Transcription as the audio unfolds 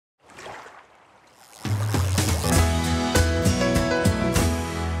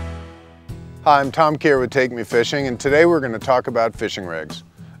Hi, I'm Tom Keir with Take Me Fishing, and today we're going to talk about fishing rigs.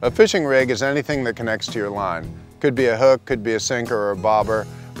 A fishing rig is anything that connects to your line. Could be a hook, could be a sinker or a bobber,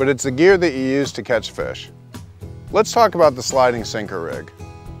 but it's the gear that you use to catch fish. Let's talk about the sliding sinker rig.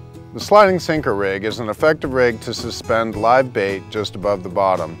 The sliding sinker rig is an effective rig to suspend live bait just above the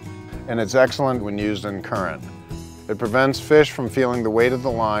bottom, and it's excellent when used in current. It prevents fish from feeling the weight of the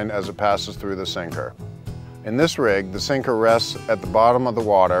line as it passes through the sinker. In this rig, the sinker rests at the bottom of the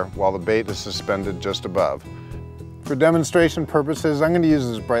water while the bait is suspended just above. For demonstration purposes, I'm going to use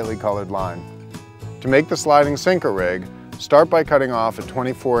this brightly colored line. To make the sliding sinker rig, start by cutting off a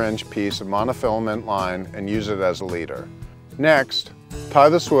 24-inch piece of monofilament line and use it as a leader. Next, tie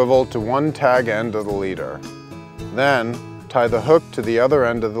the swivel to one tag end of the leader. Then, tie the hook to the other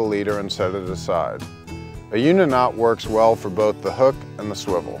end of the leader and set it aside. A Uni-Knot works well for both the hook and the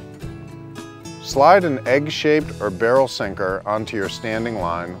swivel. Slide an egg-shaped or barrel sinker onto your standing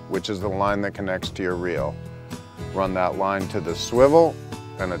line, which is the line that connects to your reel. Run that line to the swivel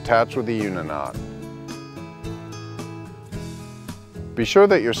and attach with a Uni-Knot. Be sure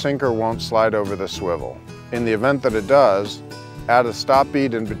that your sinker won't slide over the swivel. In the event that it does, add a stop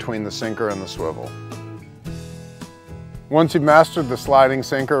bead in between the sinker and the swivel. Once you've mastered the sliding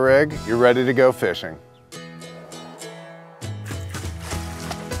sinker rig, you're ready to go fishing.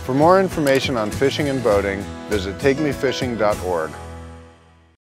 For more information on fishing and boating, visit takemefishing.org.